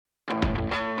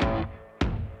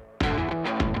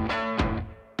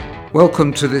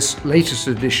Welcome to this latest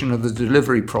edition of the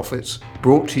Delivery Profits,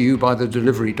 brought to you by the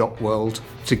Delivery.world,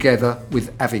 together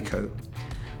with Avico.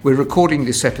 We're recording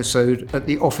this episode at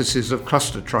the offices of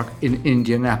Cluster Truck in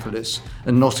Indianapolis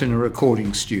and not in a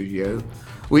recording studio,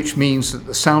 which means that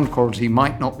the sound quality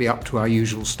might not be up to our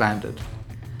usual standard.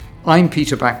 I'm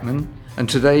Peter Backman, and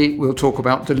today we'll talk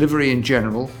about delivery in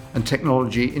general and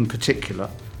technology in particular,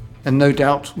 and no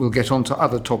doubt we'll get on to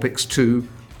other topics too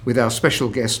with our special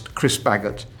guest Chris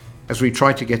Baggott, as we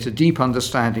try to get a deep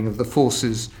understanding of the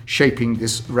forces shaping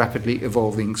this rapidly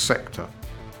evolving sector.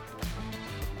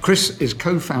 Chris is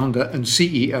co-founder and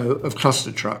CEO of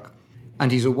Cluster Truck,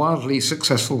 and he's a wildly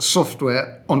successful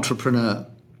software entrepreneur.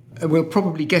 We'll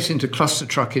probably get into Cluster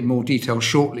Truck in more detail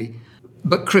shortly,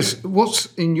 but Chris, what's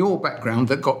in your background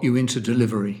that got you into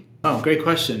delivery? Oh, great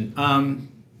question. And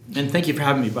thank you for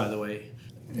having me, by the way.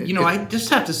 I just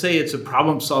have to say it's a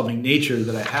problem-solving nature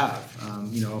that I have.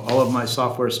 All of my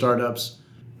software startups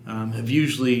have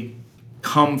usually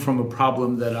come from a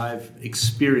problem that I've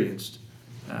experienced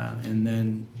and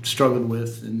then struggled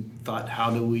with and thought, how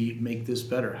do we make this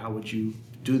better? How would you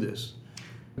do this?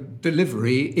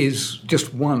 Delivery is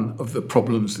just one of the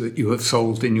problems that you have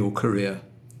solved in your career.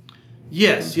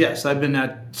 Yes. I've been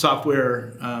at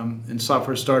software and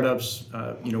software startups.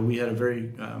 We had a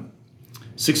very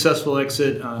successful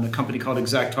exit on a company called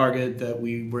ExactTarget that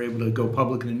we were able to go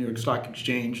public in the New York Stock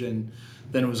Exchange, and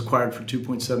then it was acquired for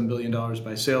 $2.7 billion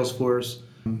by Salesforce.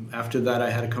 After that,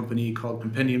 I had a company called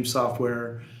Compendium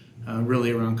Software,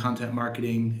 really around content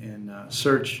marketing and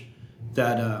search,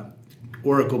 that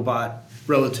Oracle bought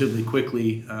relatively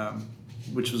quickly,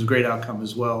 which was a great outcome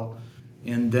as well.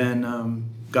 And then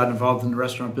got involved in the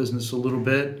restaurant business a little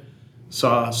bit,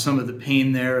 saw some of the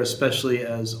pain there, especially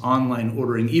as online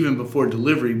ordering, even before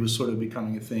delivery was sort of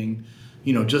becoming a thing,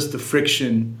 just the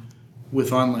friction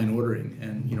with online ordering.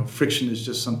 And, friction is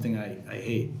just something I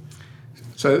hate.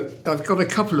 So I've got a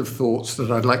couple of thoughts that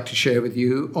I'd like to share with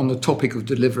you on the topic of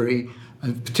delivery,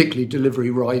 and particularly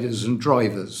delivery riders and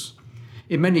drivers.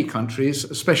 In many countries,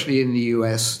 especially in the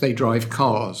US, they drive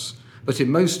cars. But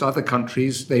in most other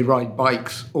countries, they ride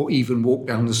bikes or even walk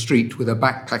down the street with a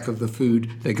backpack of the food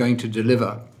they're going to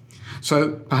deliver.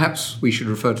 So perhaps we should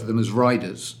refer to them as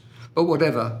riders. But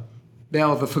whatever, they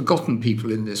are the forgotten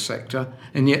people in this sector,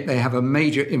 and yet they have a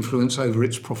major influence over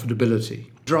its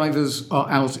profitability. Drivers are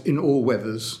out in all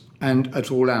weathers and at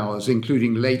all hours,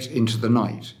 including late into the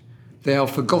night. They are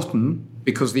forgotten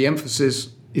because the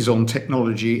emphasis is on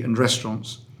technology and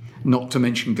restaurants, not to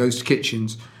mention ghost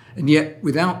kitchens. And yet,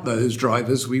 without those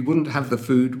drivers, we wouldn't have the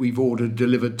food we've ordered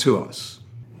delivered to us.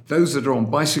 Those that are on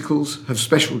bicycles have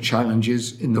special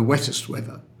challenges in the wettest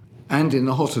weather and in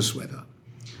the hottest weather.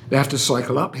 They have to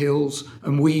cycle up hills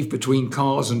and weave between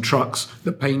cars and trucks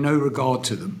that pay no regard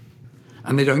to them,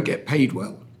 and they don't get paid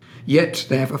well. Yet,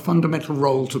 they have a fundamental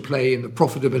role to play in the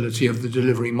profitability of the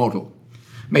delivery model.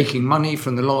 Making money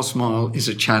from the last mile is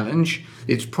a challenge.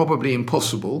 It's probably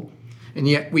impossible. And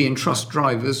yet we entrust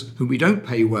drivers, whom we don't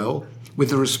pay well, with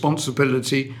the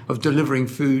responsibility of delivering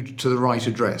food to the right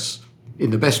address, in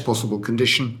the best possible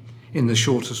condition, in the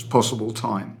shortest possible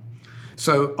time.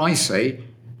 So I say,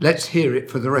 let's hear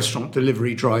it for the restaurant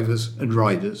delivery drivers and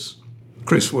riders.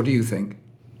 Chris, what do you think?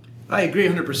 I agree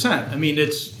 100%. I mean,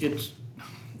 it's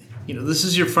this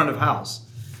is your front of house.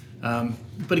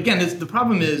 But again, the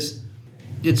problem is,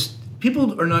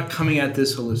 people are not coming at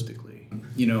this holistically.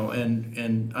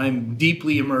 And I'm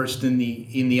deeply immersed in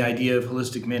the idea of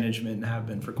holistic management and have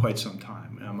been for quite some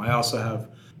time. I also have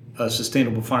a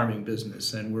sustainable farming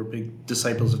business, and we're big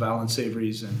disciples of Alan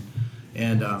Savory's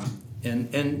and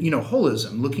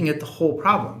holism, looking at the whole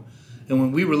problem. And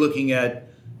when we were looking at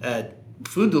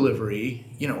food delivery,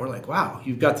 we're like, wow,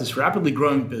 you've got this rapidly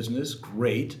growing business,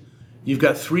 great. You've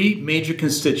got three major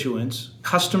constituents: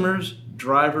 customers,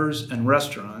 drivers, and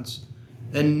restaurants,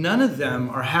 and none of them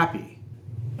are happy.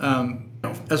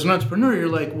 As an entrepreneur, you're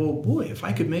like, well, boy, if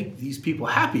I could make these people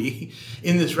happy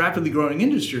in this rapidly growing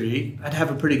industry, I'd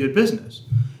have a pretty good business.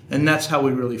 And that's how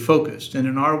we really focused. And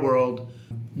in our world,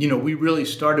 we really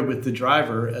started with the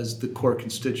driver as the core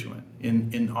constituent.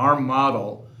 In our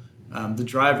model, the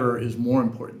driver is more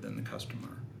important than the customer.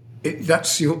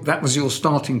 That was your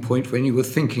starting point when you were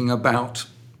thinking about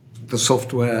the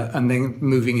software and then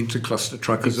moving into Cluster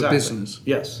Truck as a business.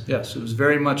 Yes. It was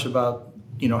very much about,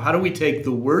 how do we take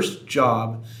the worst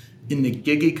job in the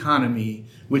gig economy,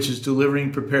 which is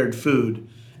delivering prepared food,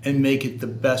 and make it the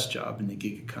best job in the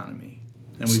gig economy?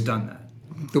 And we've done that.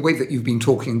 The way that you've been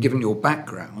talking, given your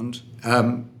background,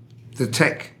 the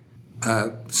tech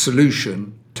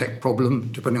solution, tech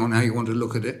problem, depending on how you want to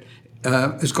look at it,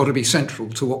 has got to be central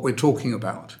to what we're talking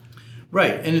about.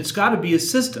 Right, and it's got to be a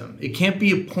system. It can't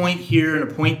be a point here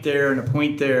and a point there and a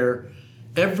point there.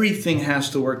 Everything has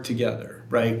to work together,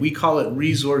 right? We call it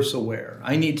resource aware.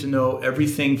 I need to know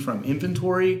everything from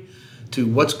inventory to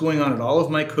what's going on at all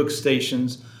of my cook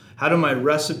stations. How do my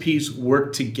recipes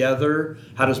work together?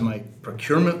 How does my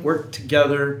procurement work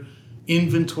together?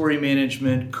 Inventory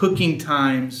management, cooking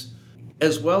times,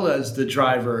 as well as the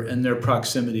driver and their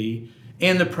proximity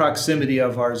and the proximity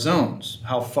of our zones.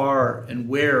 How far and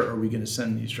where are we going to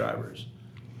send these drivers?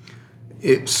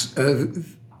 It's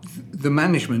the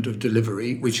management of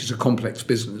delivery, which is a complex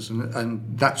business,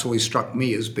 and that's always struck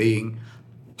me as being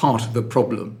part of the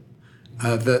problem,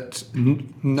 that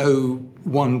no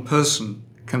one person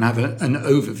can have an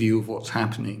overview of what's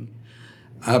happening.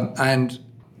 And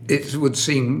it would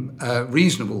seem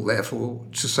reasonable, therefore,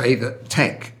 to say that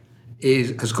tech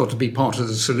has got to be part of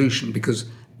the solution, because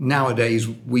nowadays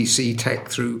we see tech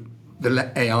through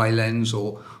the AI lens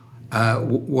or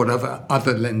whatever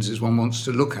other lenses one wants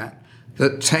to look at,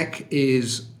 that tech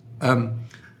is a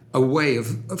way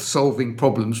of solving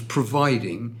problems,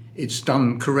 providing it's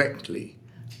done correctly.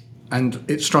 And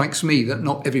it strikes me that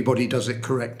not everybody does it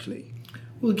correctly.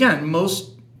 Well, again,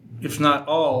 most, if not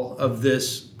all, of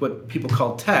this, what people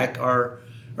call tech, are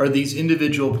these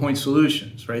individual point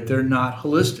solutions, right? They're not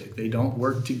holistic. They don't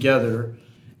work together.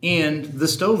 And the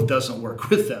stove doesn't work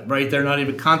with them, right? They're not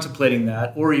even contemplating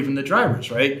that, or even the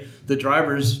drivers, right? The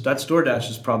drivers, that's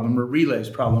DoorDash's problem or Relay's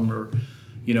problem, or,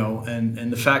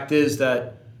 and the fact is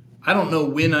that I don't know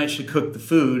when I should cook the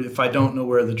food if I don't know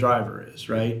where the driver is,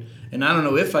 right? And I don't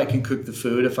know if I can cook the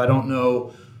food if I don't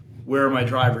know where my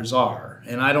drivers are.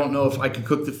 And I don't know if I can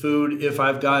cook the food if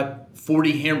I've got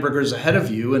 40 hamburgers ahead of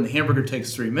you and the hamburger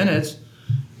takes 3 minutes.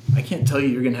 I can't tell you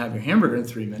you're going to have your hamburger in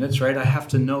 3 minutes, right? I have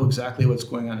to know exactly what's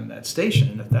going on in that station.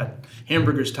 And if that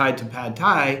hamburger's tied to pad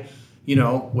thai,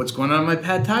 what's going on in my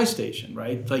pad thai station,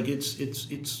 right? Like it's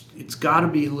got to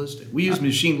be holistic. We use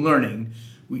machine learning.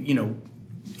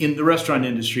 In the restaurant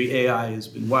industry, AI has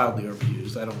been wildly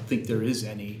overused. I don't think there is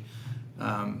any.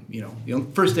 The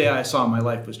first AI I saw in my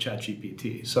life was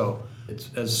ChatGPT. So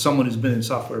as someone who's been in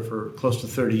software for close to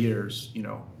 30 years,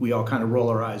 we all kind of roll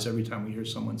our eyes every time we hear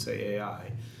someone say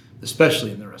AI,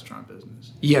 especially in the restaurant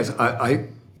business. Yes, I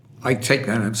take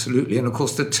that absolutely. And of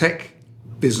course, the tech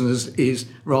business is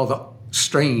rather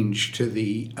strange to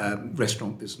the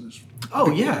restaurant business.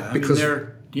 Oh, yeah. Because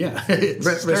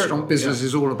restaurant business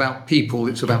is all about people.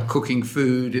 It's about cooking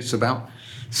food. It's about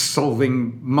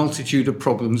solving multitude of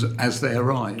problems as they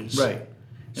arise. Right.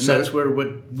 And that's where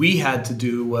what we had to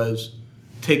do was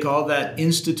take all that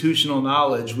institutional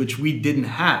knowledge, which we didn't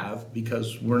have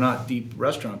because we're not deep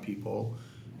restaurant people,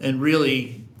 and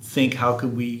really think, how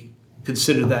could we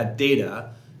consider that data,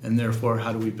 and therefore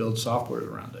how do we build software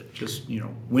around it? Just,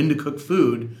 when to cook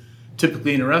food,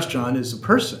 typically in a restaurant, is a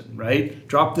person, right?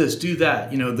 Drop this, do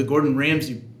that. The Gordon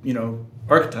Ramsay,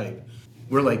 archetype.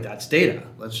 We're like, that's data.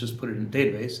 Let's just put it in a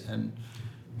database and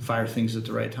fire things at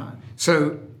the right time.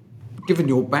 So, given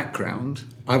your background,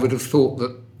 I would have thought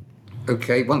that,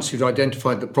 okay, once you'd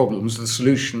identified the problems, the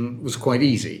solution was quite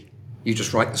easy. You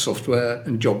just write the software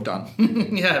and job done.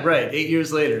 Yeah, right. 8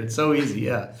 years later, it's so easy,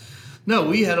 yeah. No,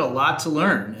 we had a lot to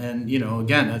learn. And,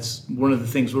 again, that's one of the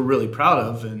things we're really proud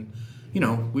of. And,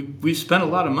 we've spent a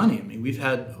lot of money. I mean, we've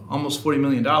had almost $40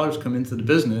 million come into the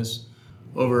business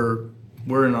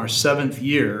we're in our 7th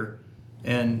year.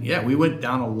 And, yeah, we went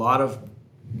down a lot of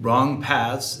wrong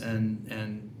paths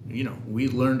and we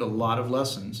learned a lot of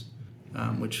lessons,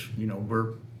 which,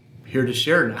 we're here to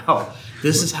share now.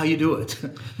 This is how you do it.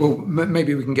 Well,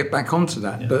 maybe we can get back onto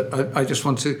that, yeah. But I just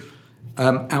want to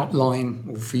outline,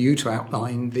 or for you to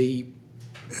outline, the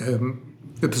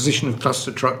position of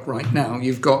Cluster Truck right now.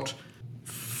 You've got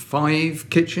 5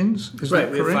 kitchens, is right,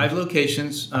 that correct? We have 5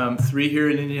 locations, 3 here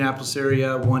in the Indianapolis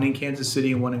area, 1 in Kansas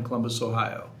City, and 1 in Columbus,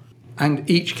 Ohio. And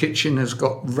each kitchen has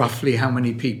got roughly how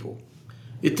many people?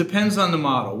 It depends on the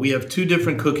model. We have 2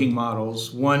 different cooking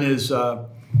models. One is, we call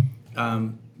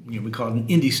it an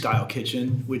indie style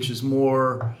kitchen, which is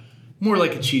more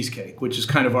like a cheesecake, which is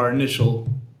kind of our initial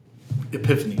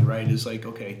epiphany, right? Is like,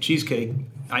 okay, cheesecake.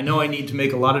 I know I need to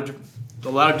make a lot of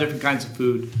different kinds of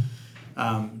food.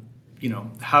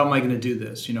 How am I going to do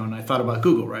this? And I thought about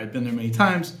Google, right? I've been there many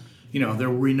times. They're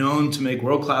renowned to make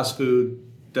world-class food.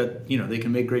 That they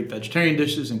can make great vegetarian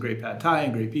dishes and great pad thai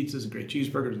and great pizzas and great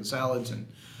cheeseburgers and salads,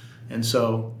 and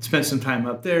so spent some time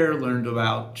up there, learned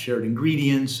about shared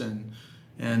ingredients, and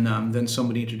then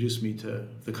somebody introduced me to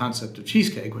the concept of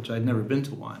cheesecake, which I'd never been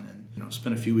to one, and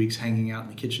spent a few weeks hanging out in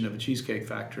the kitchen of a cheesecake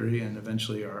factory, and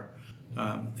eventually our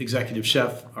executive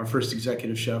chef, our first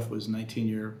executive chef, was a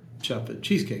 19-year chef at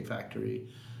Cheesecake Factory,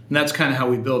 And that's kind of how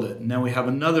we build it. And now we have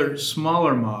another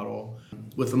smaller model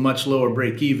with a much lower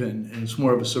break even, and it's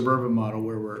more of a suburban model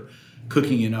where we're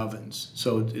cooking in ovens.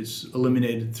 So it's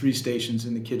eliminated 3 stations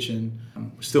in the kitchen.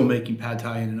 We're still making pad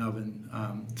thai in an oven.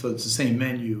 So it's the same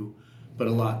menu, but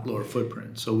a lot lower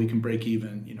footprint. So we can break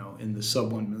even, in the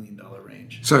sub $1 million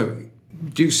range. So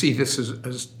do you see this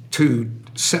as 2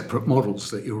 separate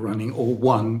models that you're running, or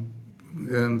one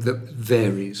that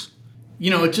varies?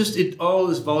 It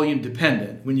all is volume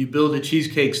dependent. When you build a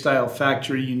cheesecake style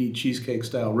factory, you need cheesecake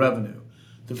style revenue.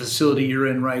 The facility you're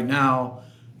in right now,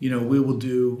 we will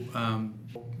do, I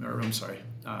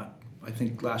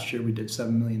think last year we did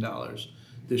 $7 million.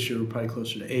 This year we're probably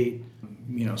closer to 8.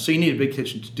 So you need a big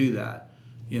kitchen to do that.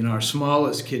 In our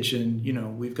smallest kitchen,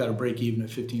 we've got to break even at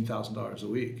 $15,000 a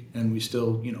week, and we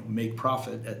still, make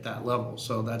profit at that level.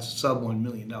 So that's sub $1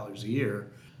 million a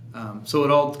year. So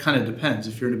it all kind of depends.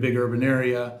 If you're in a big urban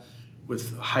area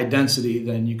with high density,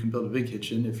 then you can build a big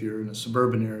kitchen. If you're in a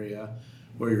suburban area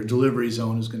where your delivery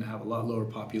zone is going to have a lot lower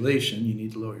population, you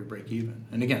need to lower your break even.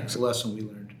 And again, it's a lesson we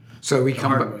learned the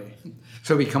hard way.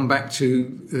 So we come back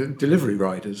to delivery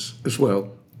riders as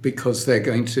well, because they're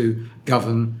going to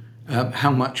govern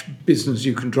how much business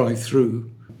you can drive through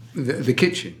the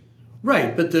kitchen.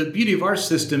 Right, but the beauty of our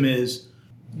system is,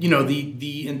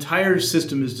 the entire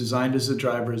system is designed as the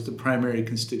driver as the primary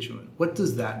constituent. What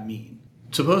does that mean?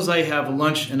 Suppose I have a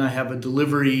lunch and I have a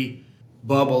delivery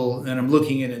bubble and I'm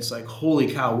looking and it's like,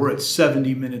 holy cow, we're at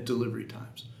 70-minute delivery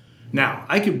times. Now,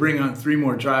 I could bring on 3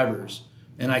 more drivers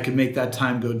and I could make that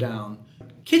time go down.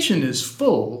 Kitchen is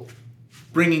full.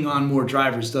 Bringing on more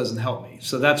drivers doesn't help me.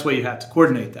 So that's why you have to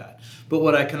coordinate that. But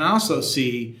what I can also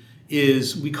see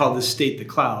is, we call this state the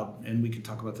cloud, and we can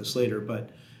talk about this later, but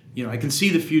I can see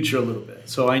the future a little bit.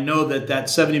 So I know that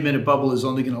 70-minute bubble is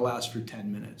only going to last for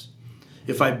 10 minutes.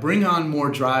 If I bring on more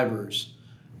drivers,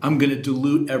 I'm going to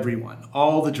dilute everyone.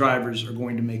 All the drivers are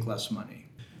going to make less money.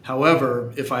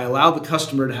 However, if I allow the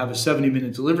customer to have a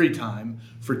 70-minute delivery time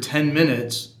for 10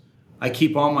 minutes, I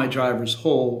keep all my drivers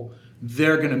whole,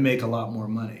 they're going to make a lot more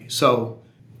money. So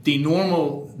the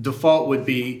normal default would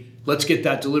be, let's get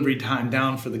that delivery time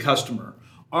down for the customer.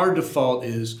 Our default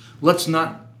is, let's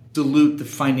not dilute the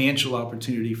financial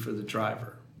opportunity for the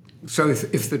driver. So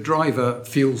if the driver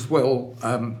feels well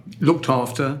looked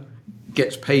after,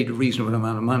 gets paid a reasonable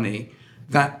amount of money,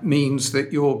 that means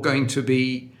that you're going to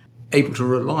be able to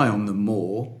rely on them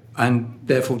more and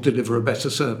therefore deliver a better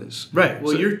service. Right.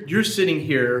 Well, you're sitting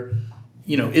here,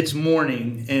 it's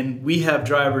morning, and we have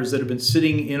drivers that have been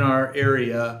sitting in our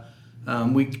area.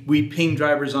 We ping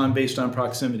drivers on based on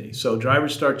proximity. So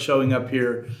drivers start showing up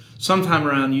here sometime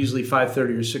around usually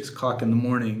 5:30 or 6 o'clock in the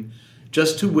morning,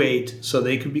 just to wait so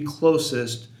they could be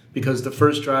closest, because the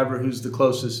first driver who's the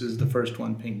closest is the first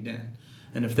one pinged in.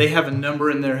 And if they have a number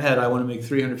in their head, I want to make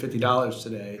 $350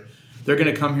 today, they're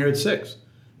going to come here at 6.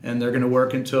 And they're going to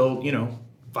work until,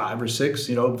 5 or 6,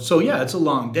 So yeah, it's a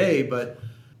long day, but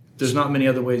there's not many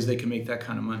other ways they can make that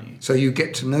kind of money. So you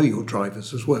get to know your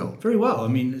drivers as well. Very well. I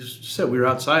mean, as you said, we were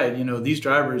outside. These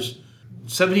drivers,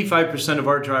 75% of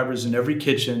our drivers in every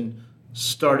kitchen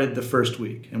started the first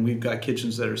week. And we've got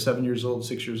kitchens that are 7 years old,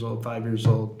 6 years old, 5 years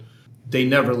old. They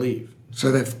never leave.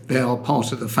 So they are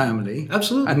part of the family.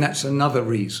 Absolutely. And that's another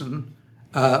reason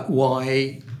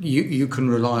why you can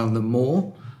rely on them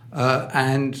more,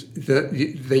 and that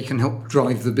they can help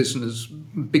drive the business,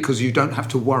 because you don't have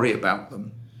to worry about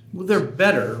them. Well, they're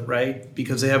better, right?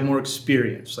 Because they have more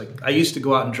experience. Like, I used to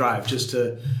go out and drive just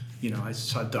to, I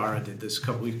saw Dara did this a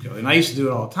couple weeks ago, and I used to do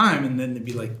it all the time, and then they'd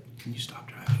be like, can you stop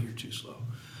driving? You're too slow.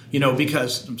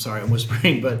 Because, I'm sorry, I'm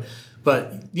whispering, but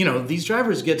these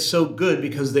drivers get so good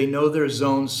because they know their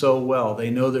zone so well. They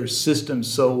know their system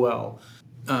so well.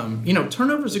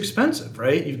 Turnover is expensive,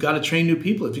 right? You've got to train new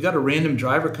people. If you've got a random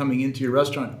driver coming into your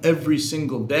restaurant every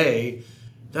single day,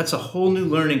 that's a whole new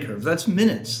learning curve. That's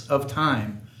minutes of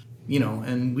time.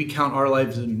 And we count our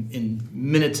lives in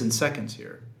minutes and seconds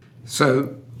here.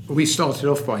 So we started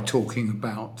off by talking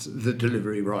about the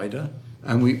delivery rider,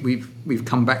 and we've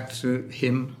come back to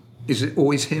him. Is it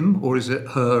always him, or is it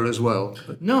her as well?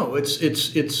 No, it's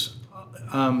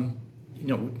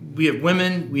we have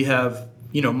women, we have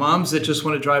moms that just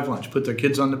want to drive lunch, put their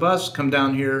kids on the bus, come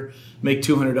down here, make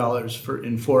 $200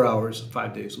 in 4 hours,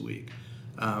 5 days a week.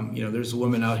 There's a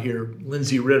woman out here,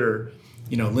 Lindsay Ritter.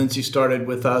 Lindsay started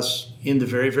with us in the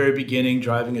very, very beginning,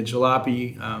 driving a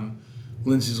jalopy.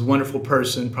 Lindsay's a wonderful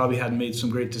person, probably hadn't made some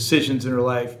great decisions in her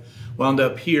life. Wound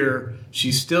up here,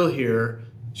 she's still here,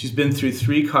 She's been through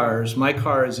 3 cars. My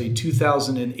car is a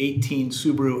 2018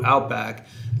 Subaru Outback.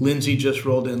 Lindsay just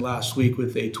rolled in last week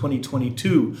with a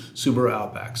 2022 Subaru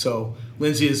Outback. So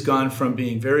Lindsay has gone from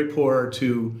being very poor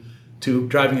to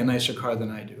driving a nicer car than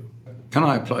I do. Can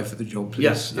I apply for the job, please?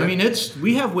 Yes. Yeah. I mean,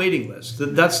 we have waiting lists.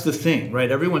 That's the thing, right?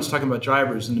 Everyone's talking about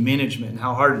drivers and the management and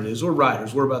how hard it is, or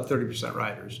riders. We're about 30%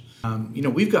 riders.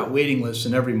 We've got waiting lists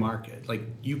in every market. Like,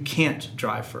 you can't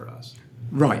drive for us.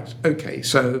 Right. Okay.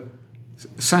 So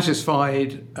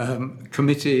satisfied,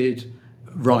 committed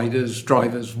riders,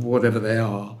 drivers, whatever they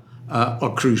are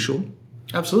crucial.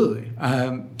 Absolutely.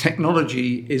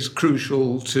 Technology is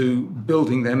crucial to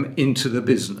building them into the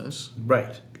business.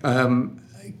 Right.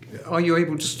 Are you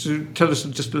able just to tell us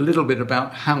just a little bit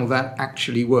about how that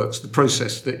actually works, the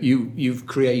process that you've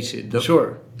created that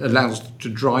Sure. allows to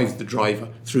drive the driver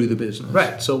through the business?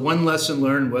 Right. So one lesson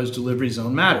learned was delivery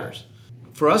zone matters.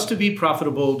 For us to be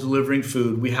profitable delivering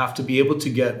food, we have to be able to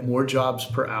get more jobs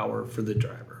per hour for the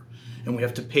driver. And we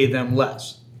have to pay them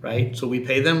less, right? So we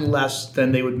pay them less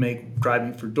than they would make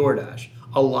driving for DoorDash,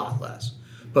 a lot less.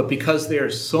 But because they are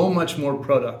so much more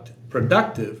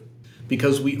productive,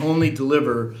 because we only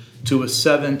deliver to a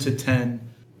 7 to 10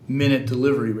 minute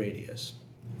delivery radius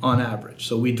on average.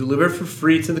 So we deliver for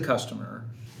free to the customer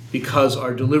because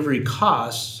our delivery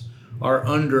costs are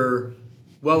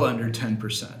well under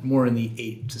 10%, more in the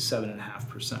 8 to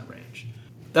 7.5% range.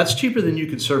 That's cheaper than you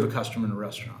could serve a customer in a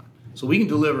restaurant. So we can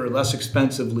deliver less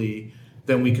expensively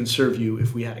than we can serve you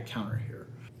if we had a counter here.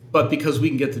 But because we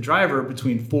can get the driver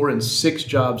between 4 and 6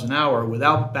 jobs an hour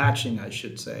without batching, I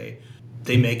should say,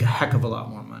 they make a heck of a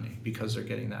lot more money because they're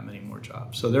getting that many more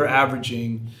jobs. So they're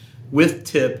averaging, with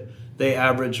tip, they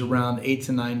average around $8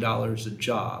 to $9 a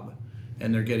job,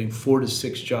 and they're getting 4 to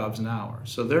 6 jobs an hour.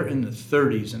 So they're in the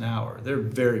 30s an hour. They're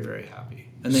very, very happy,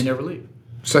 and they never leave.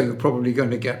 So you're probably going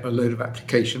to get a load of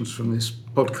applications from this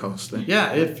podcast then?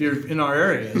 Yeah, if you're in our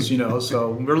areas,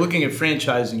 So we're looking at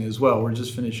franchising as well. We're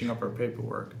just finishing up our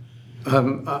paperwork.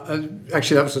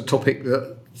 Actually, that was a topic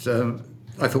that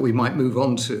I thought we might move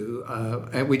on to,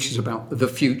 which is about the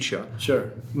future.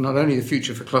 Sure. Not only the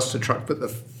future for cluster truck, but the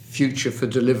future for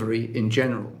delivery in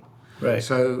general. Right.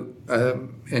 So,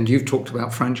 and you've talked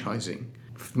about franchising.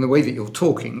 From the way that you're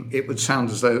talking, it would sound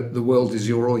as though the world is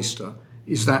your oyster.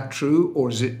 Is that true, or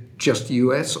is it just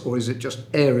US, or is it just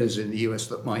areas in the US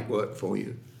that might work for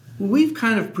you? Well, we've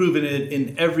kind of proven it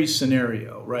in every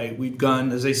scenario, right? We've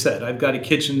gone, as I said, I've got a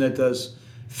kitchen that does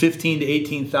 $15,000 to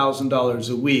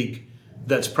 $18,000 a week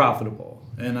that's profitable,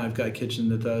 and I've got a kitchen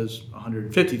that does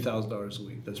 $150,000 a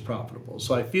week that's profitable.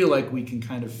 So I feel like we can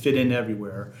kind of fit in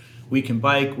everywhere. We can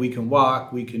bike, we can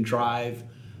walk, we can drive.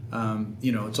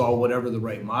 It's all whatever the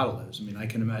right model is. I mean, I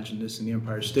can imagine this in the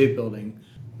Empire State Building.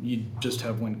 You just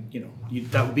have one,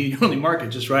 that would be your only market,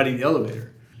 just riding the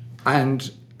elevator.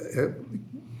 And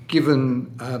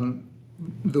given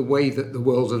the way that the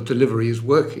world of delivery is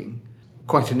working,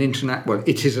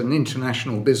 it is an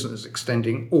international business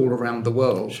extending all around the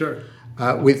world. Sure.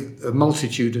 With a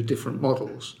multitude of different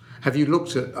models. Have you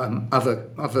looked at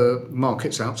other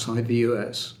markets outside the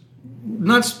US?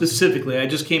 Not specifically. I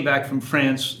just came back from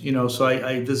France, so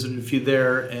I visited a few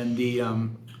there,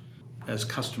 and as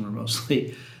customer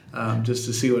mostly, just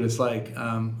to see what it's like.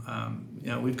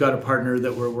 We've got a partner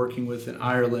that we're working with in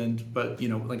Ireland, but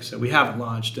like I said, we haven't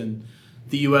launched, and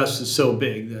the U.S. is so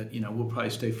big that we'll probably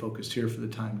stay focused here for the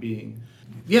time being.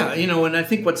 Yeah, and I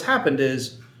think what's happened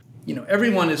is,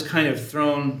 everyone is kind of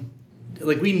thrown.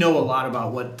 Like, we know a lot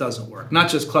about what doesn't work, not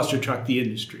just cluster truck, the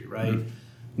industry, right? Mm-hmm.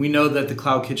 We know that the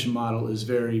cloud kitchen model is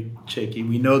very shaky.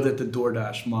 We know that the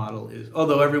DoorDash model is,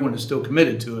 although everyone is still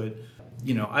committed to it.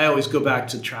 I always go back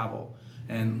to travel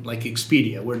and like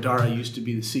Expedia, where Dara used to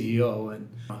be the CEO, and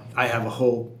I have a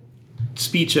whole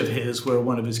speech of his where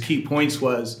one of his key points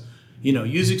was,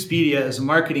 use Expedia as a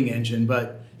marketing engine,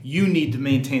 but you need to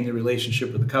maintain the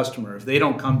relationship with the customer. If they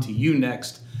don't come to you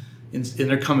next and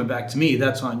they're coming back to me,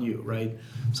 that's on you, right?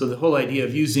 So the whole idea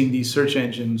of using these search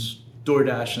engines,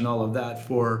 DoorDash and all of that,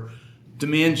 for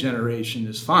demand generation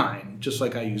is fine, just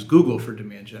like I use Google for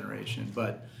demand generation.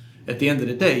 But at the end of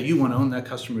the day, you want to own that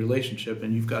customer relationship,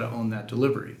 and you've got to own that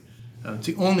delivery. It's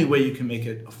the only way you can make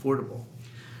it affordable.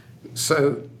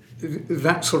 So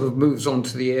that sort of moves on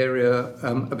to the area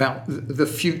about the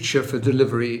future for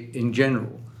delivery in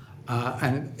general.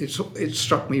 And it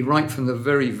struck me right from the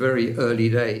very, very early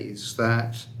days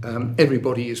that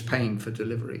everybody is paying for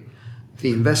delivery.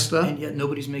 The investor... And yet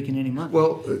nobody's making any money.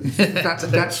 Well,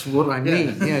 that's what I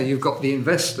mean. Yeah, you've got the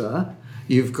investor,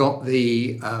 you've got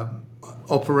the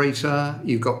operator,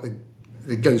 you've got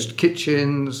the ghost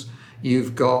kitchens,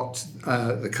 you've got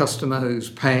the customer who's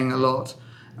paying a lot.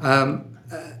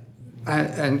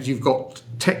 and you've got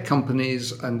tech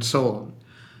companies and so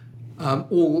on,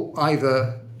 all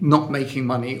either not making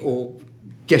money or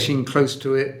getting close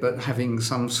to it, but having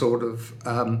some sort of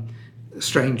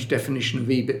strange definition of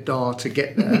EBITDA to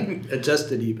get there.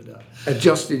 Adjusted EBITDA.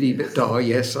 Adjusted EBITDA,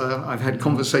 yes. I've had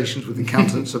conversations with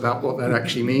accountants about what that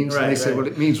actually means. Right, and they say, right. well,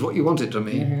 it means what you want it to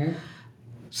mean. Mm-hmm.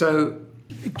 So,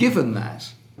 given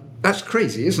that, that's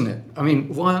crazy, isn't it? I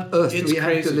mean, why on earth do we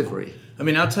have delivery? I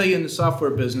mean, I'll tell you, in the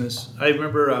software business, I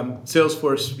remember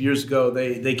Salesforce years ago,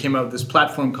 they came out with this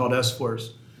platform called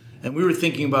S-Force, and we were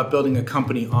thinking about building a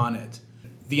company on it.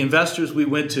 The investors we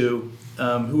went to,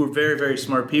 who were very, very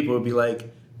smart people, would be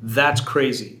like, that's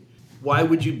crazy. Why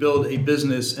would you build a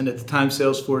business, and at the time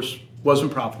Salesforce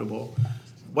wasn't profitable,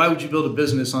 why would you build a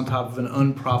business on top of an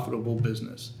unprofitable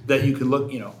business that you could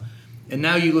look, and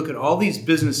now you look at all these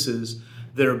businesses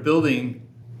that are building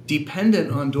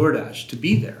dependent on DoorDash to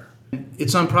be there.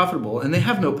 It's unprofitable, and they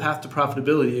have no path to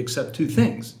profitability except two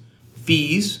things.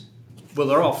 Fees, well,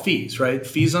 they're all fees, right?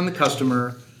 Fees on the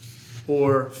customer,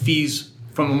 or fees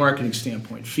from a marketing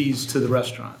standpoint, fees to the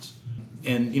restaurants.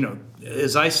 And,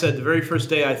 as I said, the very first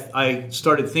day I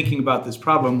started thinking about this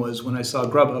problem was when I saw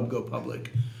Grubhub go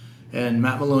public. And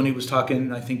Matt Maloney was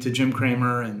talking, I think, to Jim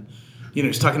Cramer, and,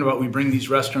 he's talking about we bring these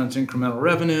restaurants incremental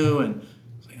revenue, and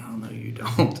I was like, oh, no, you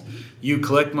don't. You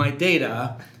collect my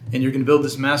data, and you're going to build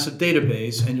this massive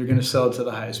database, and you're going to sell it to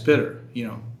the highest bidder.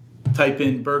 Type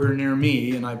in burger near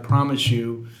me, and I promise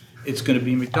you it's going to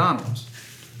be McDonald's.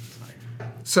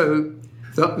 So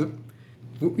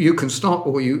you can start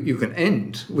or you can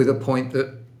end with a point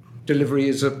that delivery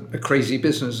is a crazy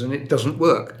business and it doesn't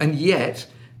work. And yet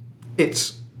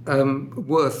it's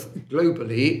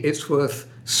it's worth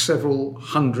several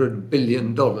 $100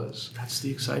 billion. That's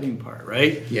the exciting part,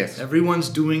 right? Yes. Everyone's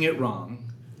doing it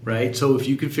wrong, right? So if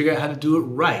you can figure out how to do it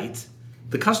right,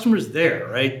 the customer's there,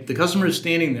 right? The customer is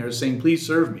standing there saying, please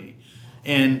serve me.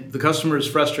 And the customer is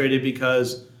frustrated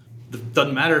because it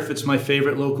doesn't matter if it's my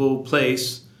favorite local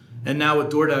place. And now with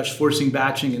DoorDash forcing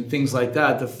batching and things like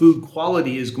that, the food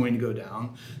quality is going to go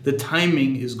down. The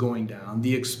timing is going down.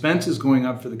 The expense is going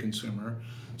up for the consumer.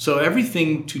 So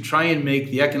everything to try and make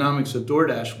the economics of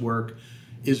DoorDash work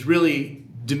is really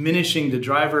diminishing the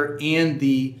driver and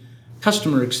the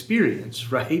customer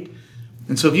experience, right?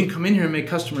 And so if you can come in here and make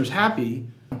customers happy,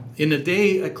 in a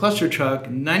day at Cluster Truck,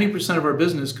 90% of our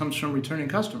business comes from returning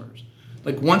customers.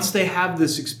 Like once they have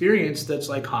this experience that's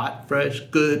like hot, fresh,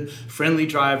 good, friendly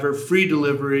driver, free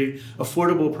delivery,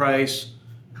 affordable price,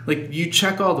 like you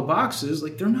check all the boxes,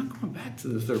 like they're not going back to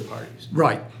the third parties.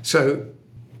 Right. So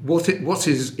what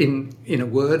is in a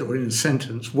word or in a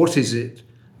sentence, what is it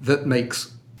that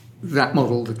makes that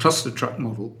model, the Cluster Truck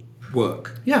model,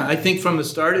 work? Yeah, I think from the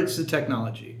start it's the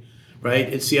technology, right?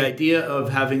 It's the idea of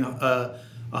having a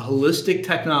holistic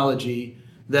technology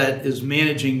that is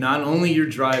managing not only your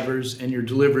drivers and your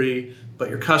delivery, but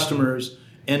your customers,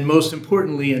 and most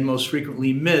importantly and most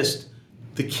frequently missed,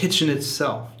 the kitchen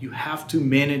itself. You have to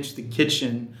manage the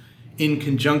kitchen in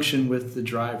conjunction with the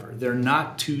driver. They're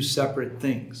not two separate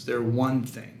things. They're one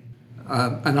thing.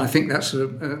 And I think that's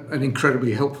an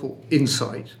incredibly helpful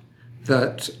insight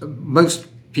that most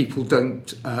people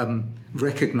don't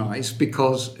recognize,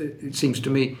 because it seems to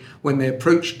me when they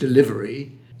approach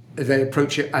delivery, they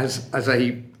approach it as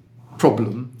a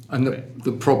problem, and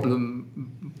the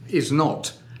problem is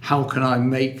not how can I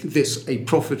make this a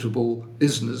profitable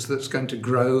business that's going to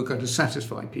grow, going to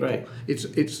satisfy people. Right.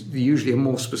 It's usually a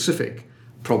more specific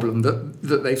problem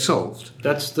that they've solved.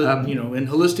 That's the in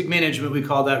holistic management we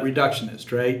call that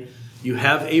reductionist, right? You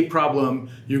have a problem,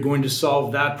 you're going to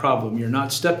solve that problem. You're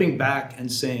not stepping back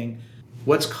and saying,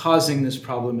 what's causing this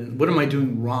problem and what am I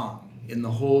doing wrong in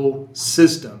the whole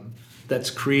system that's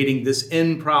creating this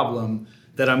end problem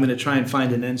that I'm going to try and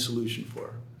find an end solution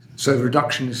for. So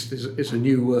reductionist is a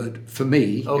new word for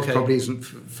me. Okay. It probably isn't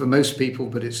for most people,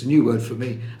 but it's a new word for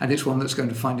me. And it's one that's going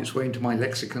to find its way into my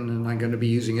lexicon, and I'm going to be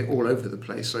using it all over the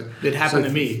place. So it happened to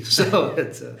me. So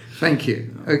it's Thank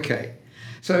you. Okay.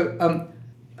 So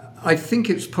I think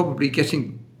it's probably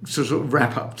getting sort of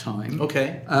wrap-up time.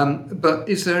 Okay. But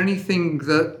is there anything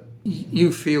that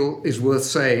you feel is worth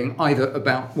saying, either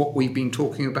about what we've been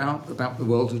talking about the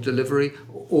world of delivery,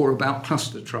 or about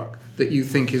Cluster Truck, that you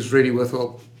think is really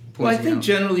worthwhile pointing Well, I think out?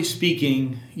 generally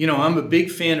speaking, I'm a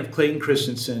big fan of Clayton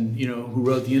Christensen, who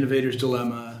wrote The Innovator's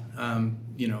Dilemma,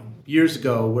 years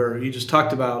ago, where he just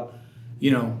talked about,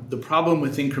 the problem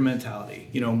with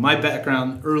incrementality. My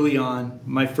background early on,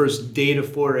 my first data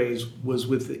forays was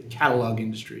with the catalog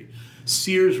industry.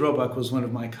 Sears Roebuck was one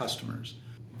of my customers.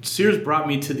 Sears brought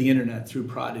me to the internet through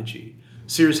Prodigy.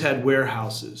 Sears had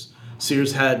warehouses.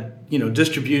 Sears had,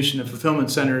 distribution and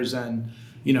fulfillment centers and,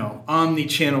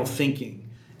 omni-channel thinking,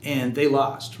 and they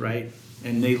lost, right?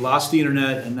 And they lost the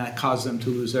internet, and that caused them to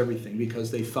lose everything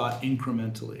because they thought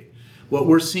incrementally. What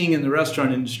we're seeing in the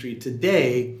restaurant industry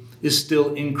today is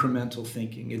still incremental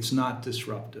thinking. It's not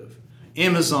disruptive.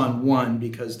 Amazon won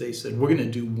because they said, we're going to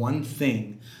do one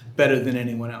thing better than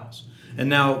anyone else. And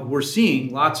now we're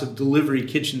seeing lots of delivery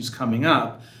kitchens coming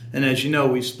up. And as you know,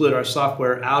 we've split our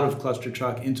software out of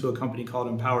ClusterTruck into a company called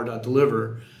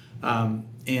Empower.Deliver.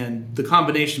 And the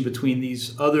combination between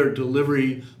these other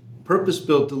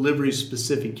purpose-built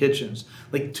delivery-specific kitchens,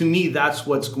 like, to me, that's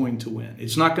what's going to win.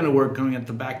 It's not going to work going at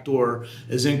the back door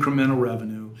as incremental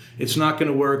revenue. It's not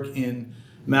going to work in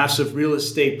massive real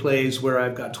estate plays where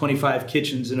I've got 25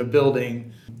 kitchens in a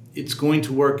building. It's going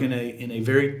to work in a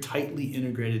very tightly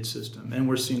integrated system, and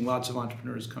we're seeing lots of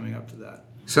entrepreneurs coming up to that.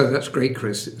 So that's great,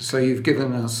 Chris. So you've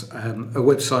given us a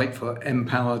website for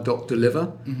empower.deliver,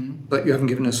 but you haven't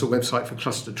given us a website for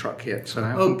ClusterTruck yet. So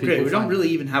how can people great. We don't find really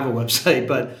even have a website,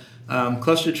 but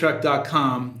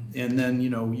clustertruck.com, and then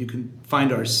you can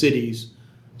find our cities.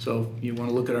 So you want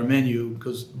to look at our menu,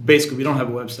 because basically we don't have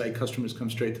a website. Customers come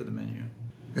straight to the menu.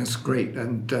 That's great,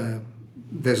 and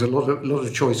there's a lot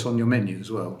of choice on your menu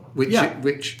as well,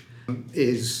 which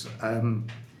is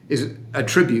a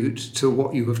tribute to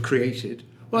what you have created.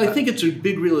 Well, I think it's a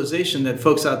big realization that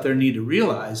folks out there need to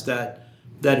realize that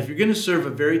if you're going to serve a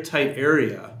very tight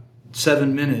area,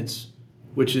 7 minutes,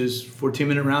 which is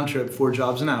 14-minute round trip, 4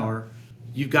 jobs an hour,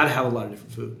 you've got to have a lot of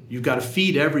different food. You've got to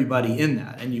feed everybody in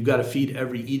that, and you've got to feed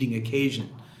every eating occasion,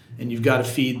 and you've got to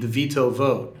feed the veto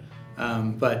vote.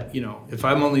 But if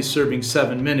I'm only serving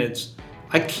 7 minutes,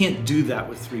 I can't do that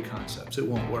with 3 concepts. It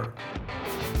won't work.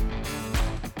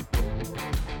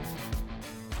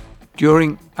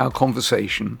 During our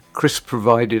conversation, Chris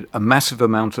provided a massive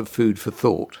amount of food for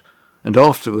thought, and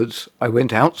afterwards I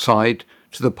went outside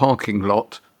to the parking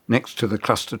lot next to the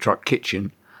ClusterTruck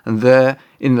kitchen, and there,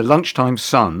 in the lunchtime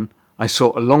sun, I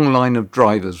saw a long line of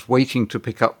drivers waiting to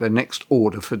pick up their next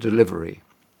order for delivery.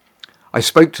 I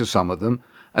spoke to some of them,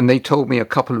 and they told me a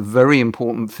couple of very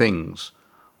important things.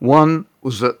 One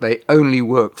was that they only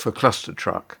work for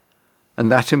ClusterTruck,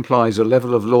 and that implies a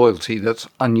level of loyalty that's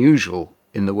unusual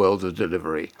in the world of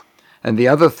delivery. And the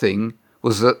other thing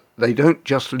was that they don't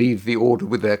just leave the order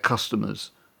with their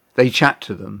customers. They chat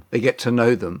to them, they get to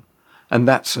know them, and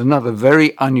that's another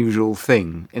very unusual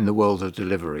thing in the world of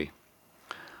delivery.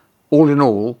 All in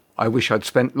all, I wish I'd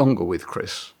spent longer with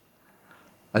Chris.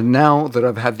 And now that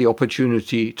I've had the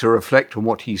opportunity to reflect on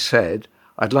what he said,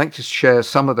 I'd like to share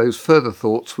some of those further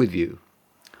thoughts with you.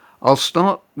 I'll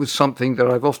start with something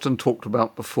that I've often talked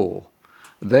about before.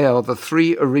 They are the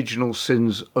 3 original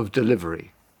sins of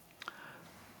delivery.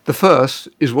 The first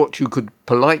is what you could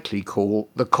politely call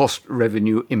the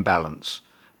cost-revenue imbalance.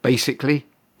 Basically,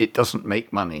 it doesn't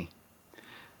make money.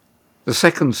 The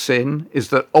second sin is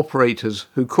that operators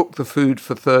who cook the food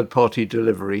for third-party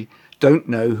delivery don't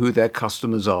know who their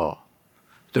customers are.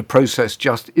 The process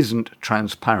just isn't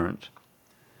transparent.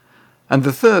 And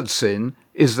the third sin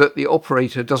is that the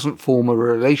operator doesn't form a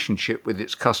relationship with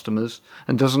its customers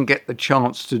and doesn't get the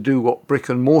chance to do what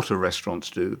brick-and-mortar restaurants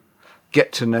do,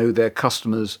 get to know their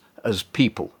customers as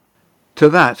people. To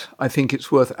that, I think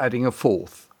it's worth adding a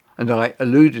fourth, and I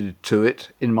alluded to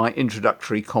it in my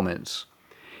introductory comments.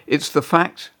 It's the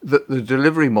fact that the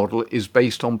delivery model is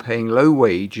based on paying low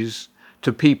wages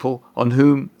to people on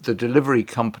whom the delivery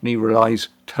company relies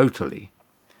totally.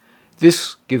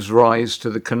 This gives rise to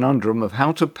the conundrum of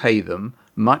how to pay them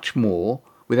much more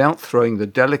without throwing the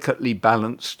delicately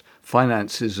balanced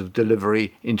finances of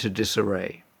delivery into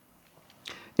disarray.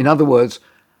 In other words,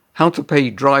 how to pay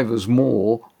drivers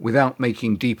more without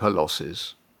making deeper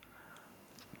losses.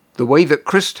 The way that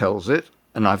Chris tells it,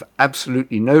 and I've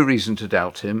absolutely no reason to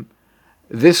doubt him,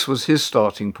 this was his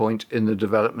starting point in the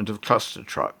development of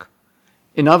ClusterTruck.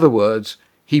 In other words,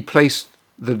 he placed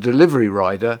the delivery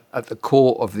rider at the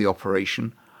core of the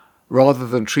operation, rather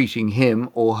than treating him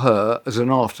or her as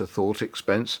an afterthought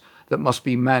expense that must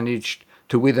be managed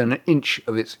to within an inch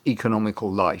of its economical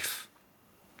life.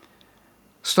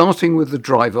 Starting with the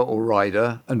driver or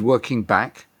rider and working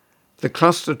back, the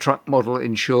ClusterTruck model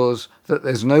ensures that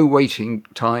there's no waiting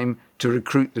time to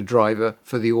recruit the driver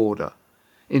for the order.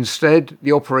 Instead,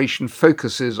 the operation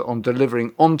focuses on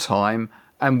delivering on time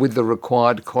and with the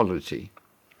required quality.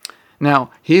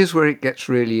 Now, here's where it gets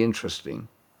really interesting.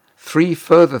 3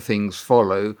 further things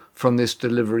follow from this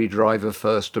delivery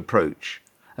driver-first approach,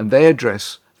 and they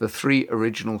address the 3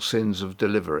 original sins of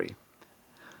delivery.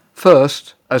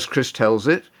 First, as Chris tells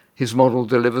it, his model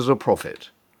delivers a profit.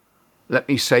 Let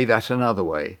me say that another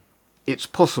way. it's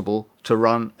possible to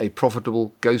run a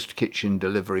profitable ghost kitchen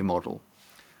delivery model.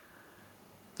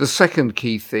 The second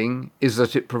key thing is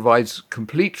that it provides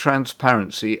complete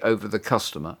transparency over the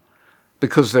customer,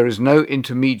 because there is no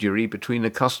intermediary between the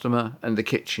customer and the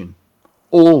kitchen.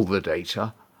 All the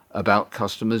data about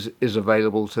customers is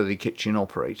available to the kitchen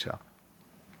operator.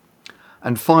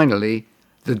 And finally,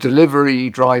 the delivery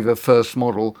driver first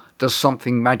model does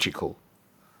something magical.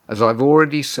 As I've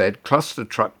already said, cluster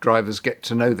truck drivers get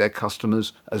to know their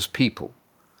customers as people.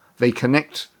 They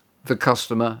connect the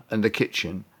customer and the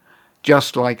kitchen,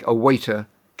 just like a waiter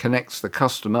connects the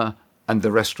customer and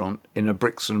the restaurant in a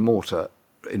bricks and mortar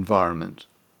environment.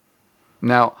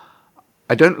 Now,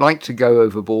 I don't like to go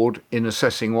overboard in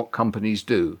assessing what companies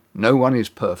do. No one is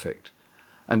perfect.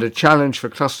 And a challenge for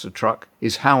cluster truck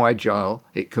is how agile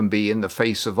it can be in the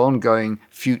face of ongoing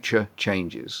future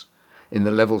changes, in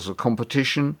the levels of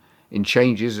competition, in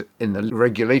changes in the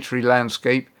regulatory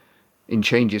landscape, in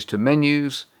changes to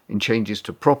menus, in changes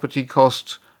to property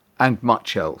costs, and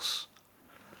much else.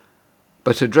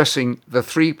 But addressing the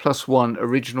 3+1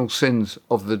 original sins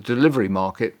of the delivery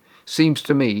market seems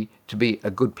to me to be a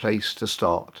good place to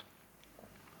start.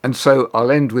 And so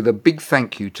I'll end with a big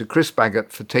thank you to Chris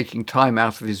Baggott for taking time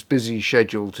out of his busy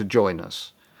schedule to join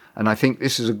us. And I think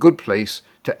this is a good place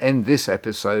to end this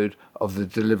episode of the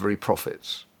Delivery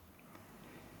Profits.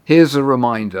 Here's a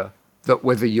reminder that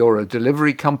whether you're a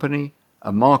delivery company,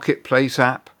 a marketplace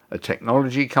app, a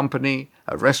technology company,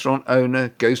 a restaurant owner,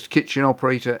 ghost kitchen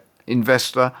operator,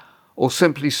 investor, or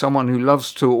simply someone who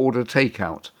loves to order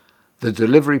takeout, the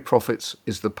Delivery Profits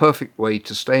is the perfect way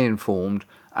to stay informed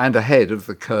and ahead of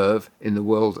the curve in the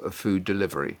world of food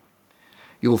delivery.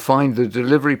 You'll find the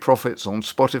Delivery Profits on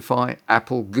Spotify,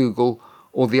 Apple, Google,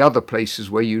 or the other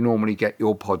places where you normally get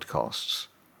your podcasts.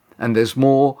 And there's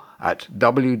more at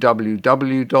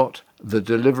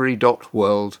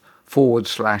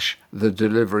www.thedelivery.world/The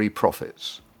Delivery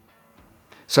Profits.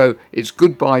 So it's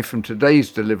goodbye from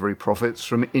today's Delivery Profits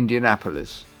from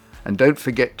Indianapolis. And don't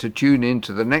forget to tune in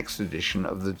to the next edition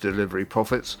of the Delivery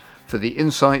Profits for the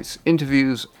insights,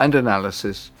 interviews, and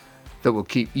analysis that will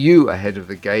keep you ahead of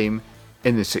the game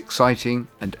in this exciting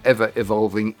and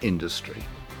ever-evolving industry.